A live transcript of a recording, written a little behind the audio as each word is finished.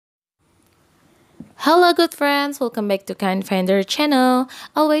Hello good friends, welcome back to Kind Finder channel.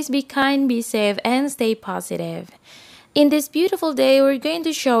 Always be kind, be safe and stay positive. In this beautiful day, we're going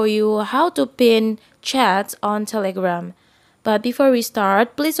to show you how to pin chats on Telegram. But before we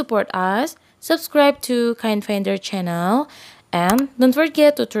start, please support us, subscribe to Kind Finder channel, and don't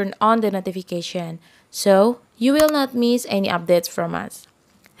forget to turn on the notification so you will not miss any updates from us.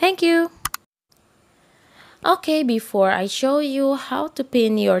 Thank you! Okay, before I show you how to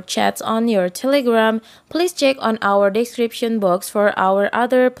pin your chats on your Telegram, please check on our description box for our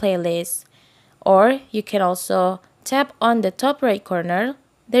other playlists. Or you can also tap on the top right corner.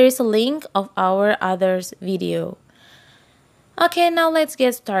 There is a link of our others video. Okay, now let's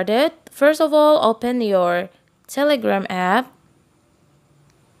get started. First of all, open your Telegram app.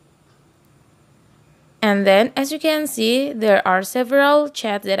 And then, as you can see, there are several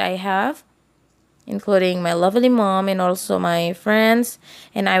chats that I have, including my lovely mom and also my friends,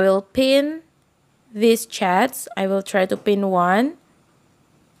 and I will pin these chats. I will try to pin one.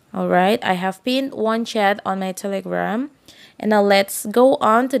 Alright, I have pinned one chat on my Telegram, and now let's go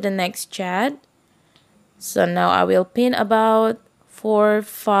on to the next chat. So now I will pin about 4,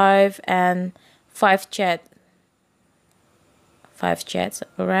 5 and 5 chats.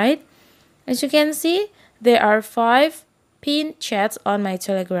 Alright, as you can see, there are 5 pinned chats on my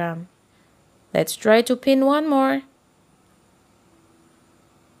Telegram. Let's try to pin one more.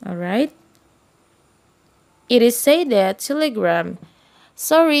 Alright. It is said that Telegram,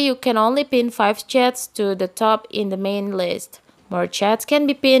 sorry, you can only pin 5 chats to the top in the main list. More chats can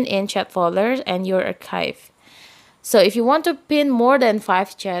be pinned in chat folders and your archive. So if you want to pin more than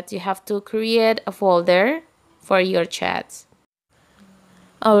 5 chats, you have to create a folder for your chats.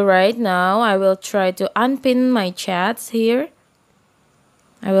 Alright, now I will try to unpin my chats here.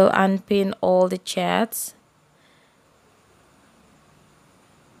 I will unpin all the chats.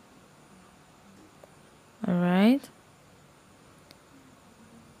 Alright.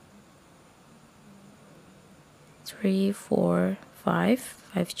 3, 4,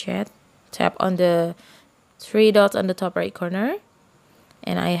 5 chat. Tap on the 3 dots on the top right corner.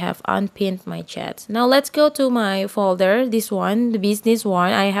 And I have unpinned my chats. Now let's go to my folder. This one, the business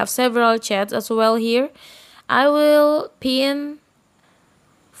one. I have several chats as well here. I will pin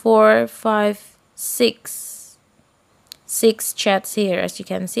 4, 5, 6 chats here. As you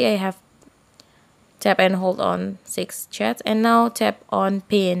can see, I have tap and hold on 6 chats, and now tap on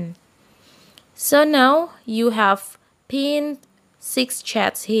pin. So now you have pinned 6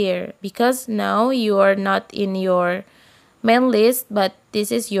 chats here because now you are not in your main list, but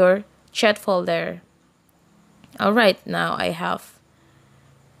this is your chat folder. Alright, now I have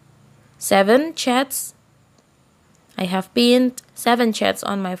 7 chats. I have pinned 7 chats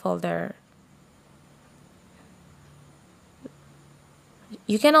on my folder.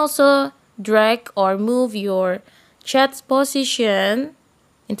 You can also drag or move your chat's position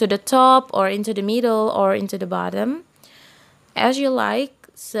into the top or into the middle or into the bottom as you like.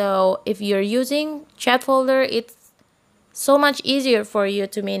 So if you're using chat folder, it's so much easier for you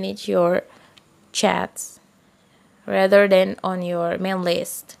to manage your chats rather than on your main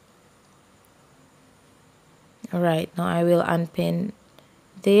list. Alright, now I will unpin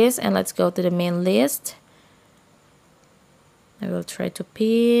this and let's go to the main list. I will try to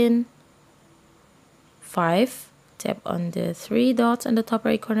pin 5. Tap on the 3 dots on the top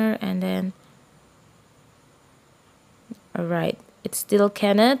right corner and then alright, it still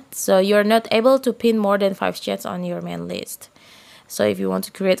cannot. So you're not able to pin more than 5 chats on your main list. So if you want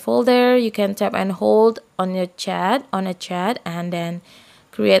to create folder, you can tap and hold on a chat and then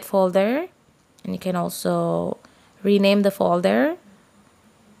create folder. And you can also rename the folder.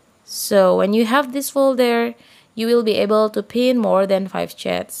 So when you have this folder, you will be able to pin more than 5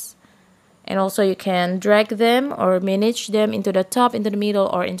 chats. And also you can drag them or manage them into the top, into the middle,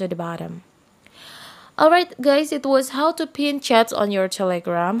 or into the bottom. Alright guys, it was how to pin chats on your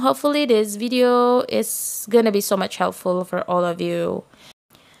Telegram. Hopefully this video is gonna be so much helpful for all of you.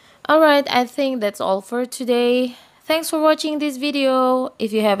 Alright, I think that's all for today. Thanks for watching this video.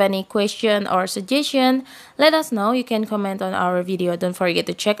 If you have any question or suggestion, let us know. You can comment on our video. Don't forget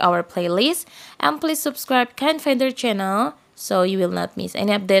to check our playlist. And please subscribe Kind Finder channel so you will not miss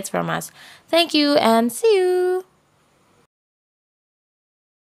any updates from us. Thank you and see you!